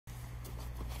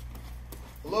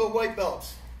Hello, white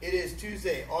belts. It is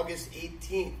Tuesday, August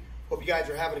 18th. Hope you guys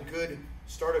are having a good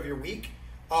start of your week.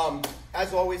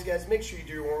 As always, guys, make sure you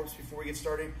do your warm-ups before we get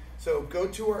started. So go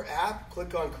to our app,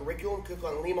 click on Curriculum, click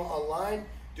on Lima Online,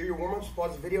 do your warm-ups,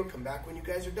 pause the video, come back when you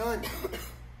guys are done.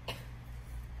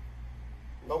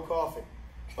 No coughing.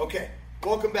 Okay,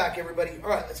 welcome back, everybody. All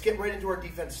right, let's get right into our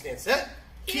defensive stance. Set,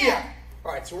 Kia.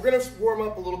 All right, so we're going to warm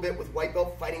up a little bit with white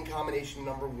belt fighting combination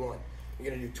number 1. You're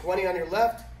going to do 20 on your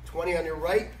left, 20 on your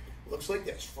right. Looks like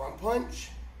this. Front punch,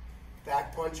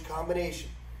 back punch combination.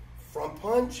 Front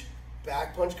punch,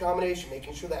 back punch combination.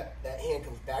 Making sure that hand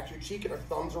comes back to your cheek and our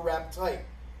thumbs are wrapped tight.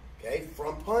 Okay,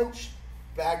 front punch,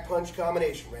 back punch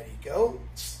combination. Ready, go.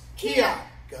 Kia.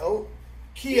 Go.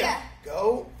 Kia.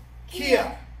 Go.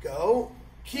 Kia. Go.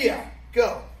 Kia.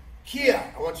 Go. Kia.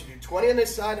 I want you to do 20 on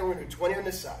this side and we're going to do 20 on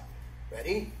this side.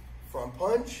 Ready? Front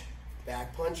punch,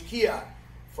 back punch, Kia.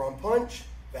 Front punch,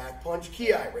 back punch,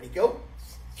 Kia. Ready, go.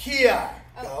 Kia.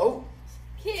 Go.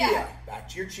 Kia. Back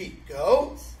to your cheek.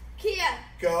 Go. Kia.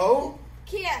 Go.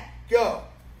 Kia. Go.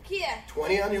 Kia.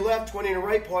 20 on your left, 20 on your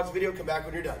right. Pause the video, come back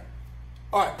when you're done.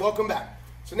 All right, welcome back.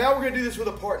 So now we're going to do this with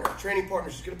a partner, a training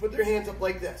partner. She's going to put their hands up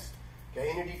like this. Okay,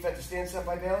 in your defensive stance,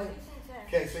 Senpai Bailey.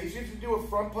 Okay, so he's used to do a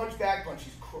front punch, back punch.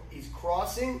 He's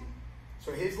crossing.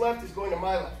 So his left is going to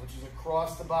my left, which is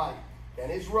across the body. Then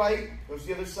his right goes to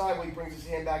the other side when he brings his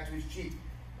hand back to his cheek.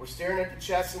 We're staring at the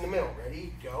chest in the middle.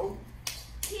 Ready? Go.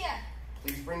 Kia.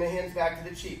 Please bring the hands back to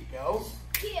the cheek. Go.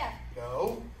 Kia.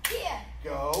 Go. Kia.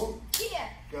 Go. Kia.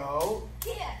 Go.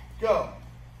 Kia. Go.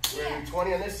 We're Kia. going to do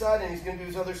 20 on this side, and he's going to do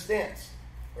his other stance.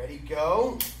 Ready?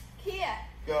 Go. Kia.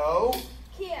 Go.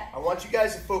 Kia. I want you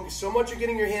guys to focus so much on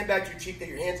getting your hand back to your cheek that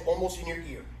your hand's almost in your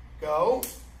ear. Go.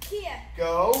 Kia.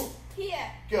 Go.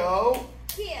 Kia. Go.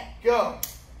 Kia. Go.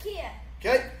 Kia.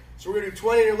 Okay? So we're going to do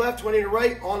 20 on your left, 20 on your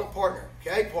right on the partner.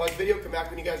 Okay? Pause video, come back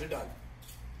when you guys are done.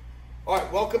 All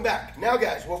right, welcome back. Now,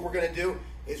 guys, what we're going to do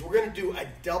is we're going to do a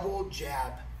double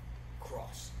jab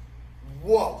cross.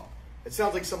 Whoa. It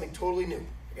sounds like something totally new.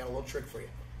 I got a little trick for you.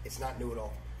 It's not new at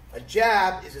all. A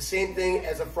jab is the same thing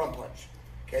as a front punch.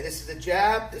 Okay, this is a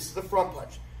jab, this is the front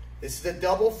punch. This is a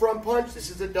double front punch, this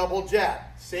is a double jab.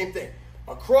 Same thing.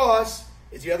 A cross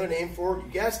is the other name for,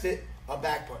 you guessed it, a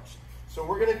back punch. So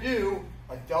we're going to do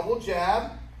a double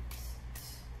jab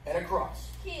and a cross.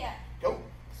 Kia. Go.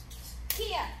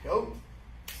 Kia. Go.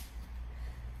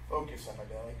 Focus on my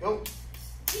belly. Go.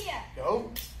 Kia.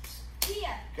 Go.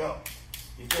 Kia. Go.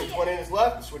 He's doing 20 on his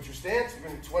left. Switch your stance. You're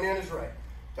going to do 20 on his right.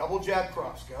 Double jab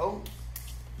cross. Go.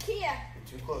 Kia. Get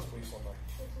too close, please, somebody.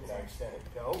 You're not extended.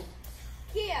 Go.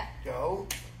 Kia. Go.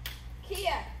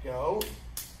 Kia. Go.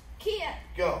 Kia.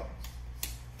 Go.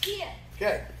 Kia.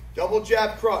 Okay. Double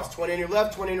jab cross. 20 on your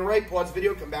left, 20 on your right. Pause the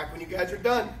video. Come back when you guys are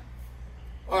done.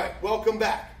 All right. Welcome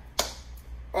back.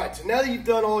 All right. So now that you've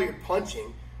done all your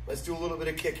punching, let's do a little bit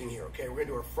of kicking here. Okay. We're going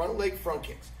to do our front leg front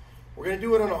kicks. We're going to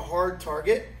do it on a hard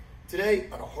target today,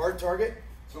 on a hard target.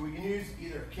 So we can use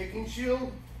either a kicking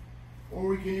shield or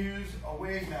we can use a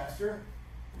Wave Master.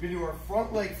 We're going to do our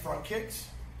front leg front kicks.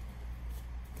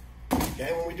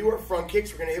 Okay, when we do our front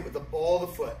kicks, we're going to hit with the ball of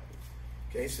the foot.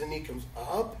 Okay, so the knee comes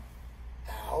up,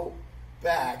 out,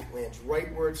 back, lands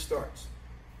right where it starts.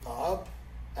 Up,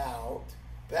 out,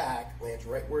 back, lands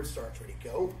right where it starts. Ready,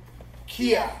 go.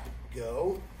 Kia,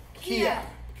 go. Kia,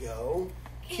 go.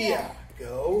 Kia,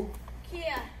 go.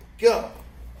 Kia. Go.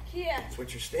 Kia.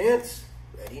 Switch your stance.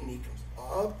 Ready, knee comes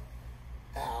up,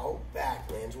 out, back,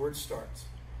 lands where it starts.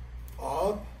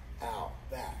 Up, out,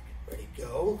 back. Ready,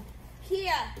 go.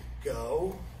 Kia.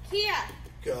 Go. Kia.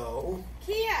 Go.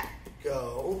 Kia.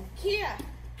 Go. Kia.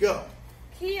 Go.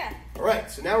 Kia. All right,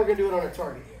 so now we're going to do it on our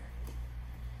target here.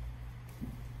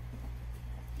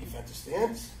 Defensive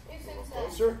stance. A little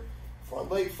closer.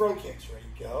 Front leg front kicks. Ready,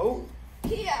 go.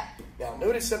 Kia. Now,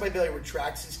 notice Senpai Bailey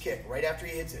retracts his kick right after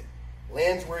he hits it.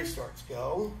 Lands where he starts.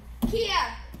 Go. Kia.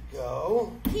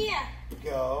 Go. Kia.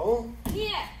 Go.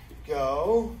 Kia.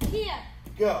 Go. Kia.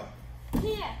 Go.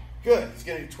 Kia. Good. He's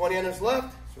going to do 20 on his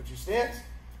left. Switch your stance.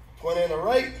 20 on the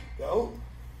right. Go.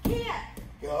 Kia.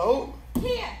 Go.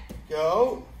 Kia.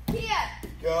 Go. Kia.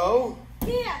 Go.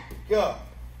 Kia. Go.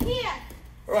 Kia.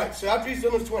 All right, so after he's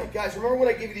done those 20, guys, remember when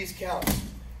I give you these counts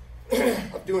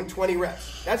of doing 20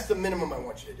 reps? That's the minimum I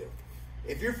want you to do.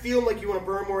 If you're feeling like you want to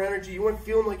burn more energy, you want to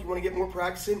feel like you want to get more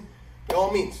practice in, by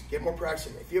all means, get more practice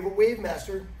in. If you have a Wave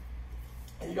Master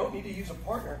and you don't need to use a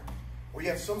partner, or you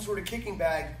have some sort of kicking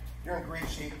bag, you're in great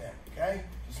shape then, okay?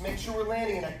 Just make sure we're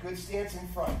landing in that good stance in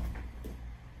front.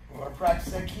 We want to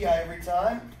practice that Kia every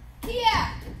time. Kia.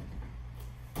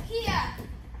 Kia.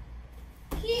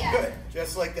 Kia. Good,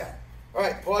 just like that. All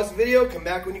right, pause the video, come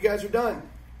back when you guys are done.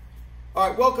 All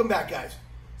right, welcome back, guys.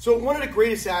 So one of the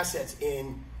greatest assets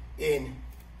in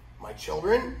my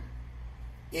children,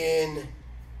 in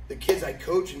the kids I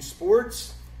coach in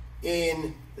sports,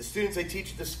 in the students I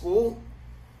teach at the school,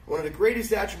 one of the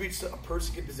greatest attributes a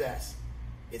person can possess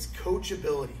is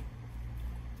coachability.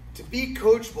 To be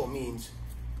coachable means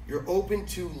you're open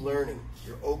to learning,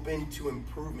 you're open to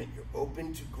improvement, you're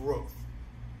open to growth.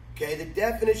 Okay, the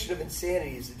definition of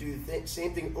insanity is to do the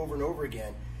same thing over and over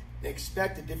again and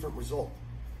expect a different result.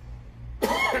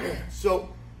 So,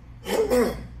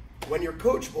 when you're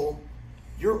coachable,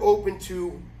 you're open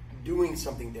to doing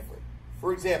something different.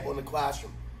 For example, in the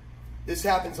classroom, this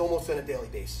happens almost on a daily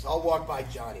basis. I'll walk by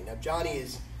Johnny. Now, Johnny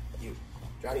is you.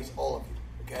 Johnny's all of you,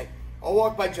 okay? I'll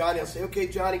walk by Johnny. I'll say, okay,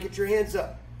 Johnny, get your hands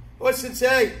up. What,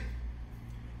 Sensei?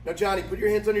 Now, Johnny, put your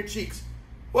hands on your cheeks.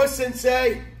 What,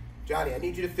 Sensei? Johnny, I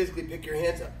need you to physically pick your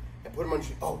hands up and put them on your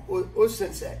cheeks. Oh, what,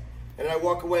 Sensei? And then I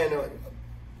walk away and I'm like,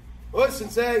 what,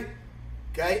 Sensei?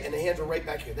 Okay, and the hands are right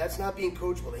back here. That's not being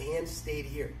coachable. The hands stayed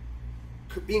here.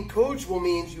 Being coachable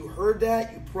means you heard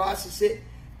that, you process it,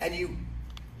 and you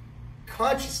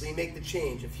consciously make the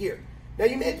change of here. Now,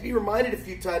 you may have to be reminded a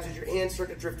few times as your hands start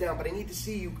to drift down, but I need to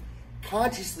see you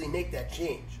consciously make that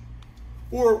change.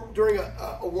 Or during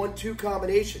a 1-2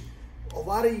 combination, a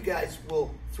lot of you guys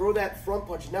will throw that front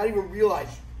punch and not even realize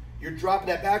you're dropping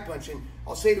that back punch. And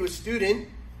I'll say to a student,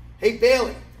 hey,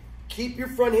 Bailey, keep your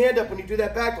front hand up when you do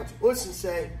that back punch. Listen,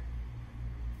 say,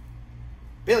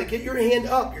 Bailey, get your hand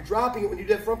up. You're dropping it when you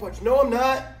do that front punch. No, I'm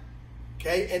not.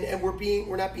 Okay, and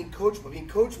we're not being coachable. Being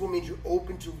coachable means you're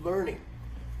open to learning,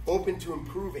 open to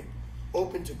improving,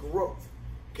 open to growth.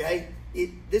 Okay,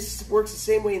 this works the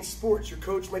same way in sports. Your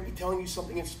coach might be telling you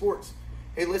something in sports.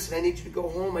 Hey, listen, I need you to go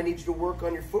home. I need you to work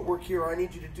on your footwork here, or I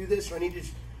need you to do this, or I need you to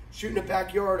shoot in the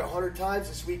backyard 100 times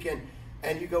this weekend.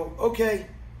 And you go, okay,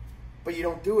 but you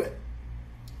don't do it.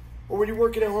 Or when you're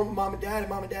working at home with mom and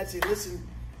dad say, listen,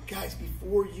 guys,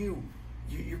 before your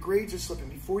grades are slipping,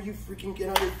 before you freaking get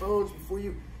on your phones, before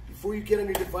you get on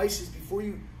your devices, before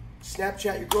you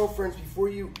Snapchat your girlfriends, before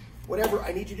you whatever,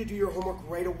 I need you to do your homework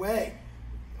right away.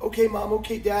 Okay, mom,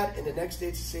 okay, dad, and the next day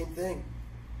it's the same thing.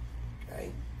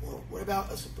 Okay? Well, what about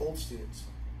us adult students?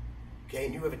 Okay,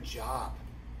 and you have a job,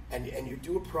 and you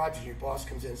do a project, and your boss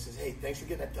comes in and says, hey, thanks for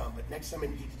getting that done, but next time I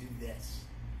need you to do this.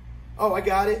 Oh, I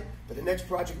got it, but the next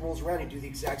project rolls around, you do the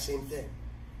exact same thing.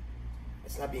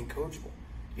 That's not being coachable.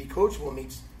 To be coachable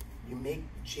means you make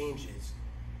the changes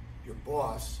your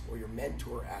boss or your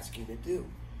mentor asking you to do.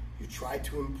 You try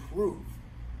to improve.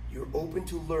 You're open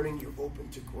to learning, you're open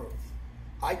to growth.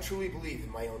 I truly believe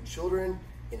in my own children,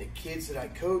 in the kids that I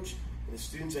coach, and the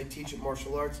students I teach at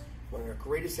martial arts, one of their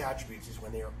greatest attributes is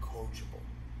when they are coachable.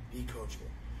 Be coachable.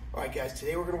 All right, guys,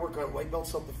 today we're going to work on white belt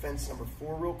self-defense number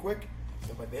 4 real quick.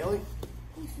 Step by Bailey.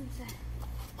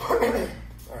 All right.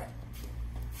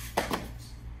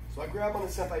 So I grab on the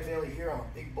Senpai Bailey here. I'm a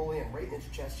big bully. I'm right in his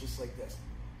chest just like this.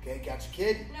 Okay, got your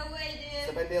kid? No way,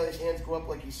 dude. Senpai Bailey's hands go up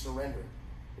like he's surrendering.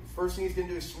 The first thing he's going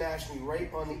to do is smash me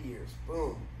right on the ears.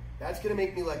 Boom. That's going to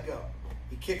make me let go.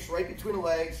 He kicks right between the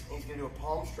legs, and he's going to do a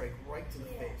palm strike right to the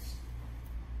face.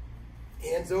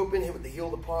 Hands open, hit with the heel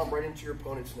of the palm right into your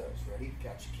opponent's nose. Ready?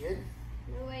 Got your kid?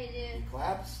 No way, dude. He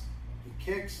claps, he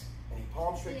kicks, and he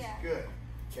palm strikes. Yeah. Good.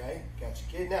 Okay? Got your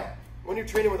kid. Now, when you're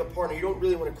training with a partner, you don't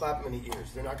really want to clap them in the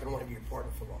ears. They're not going to want to be your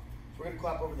partner for long. So we're going to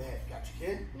clap over the head. Got your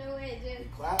kid? No way, He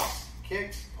dude. claps,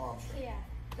 kicks, palm strike. Yeah.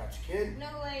 Got your kid?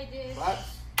 No way, dude.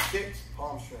 Claps, kicks,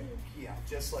 palm strike. Yeah,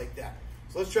 just like that.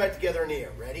 So let's try it together in the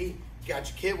air. Ready? Got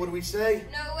your kid? What do we say?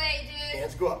 No way, dude.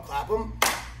 Hands go up. Clap him,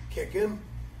 kick him,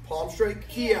 palm strike,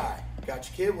 ki. Got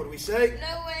your kid? What do we say?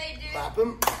 No way, dude. Clap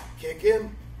him, kick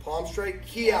him, palm strike,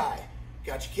 ki.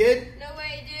 Got your kid? No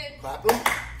way, dude. Clap him,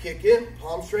 kick him,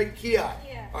 palm strike, ki. Yeah.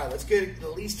 All right, let's get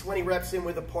at least 20 reps in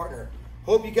with a partner.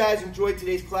 Hope you guys enjoyed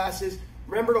today's classes.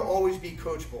 Remember to always be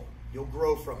coachable. You'll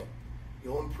grow from it.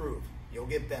 You'll improve. You'll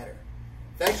get better.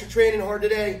 Thanks for training hard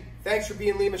today. Thanks for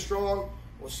being Lima Strong.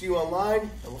 We'll see you online,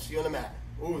 and we'll see you on the mat.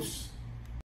 Oos.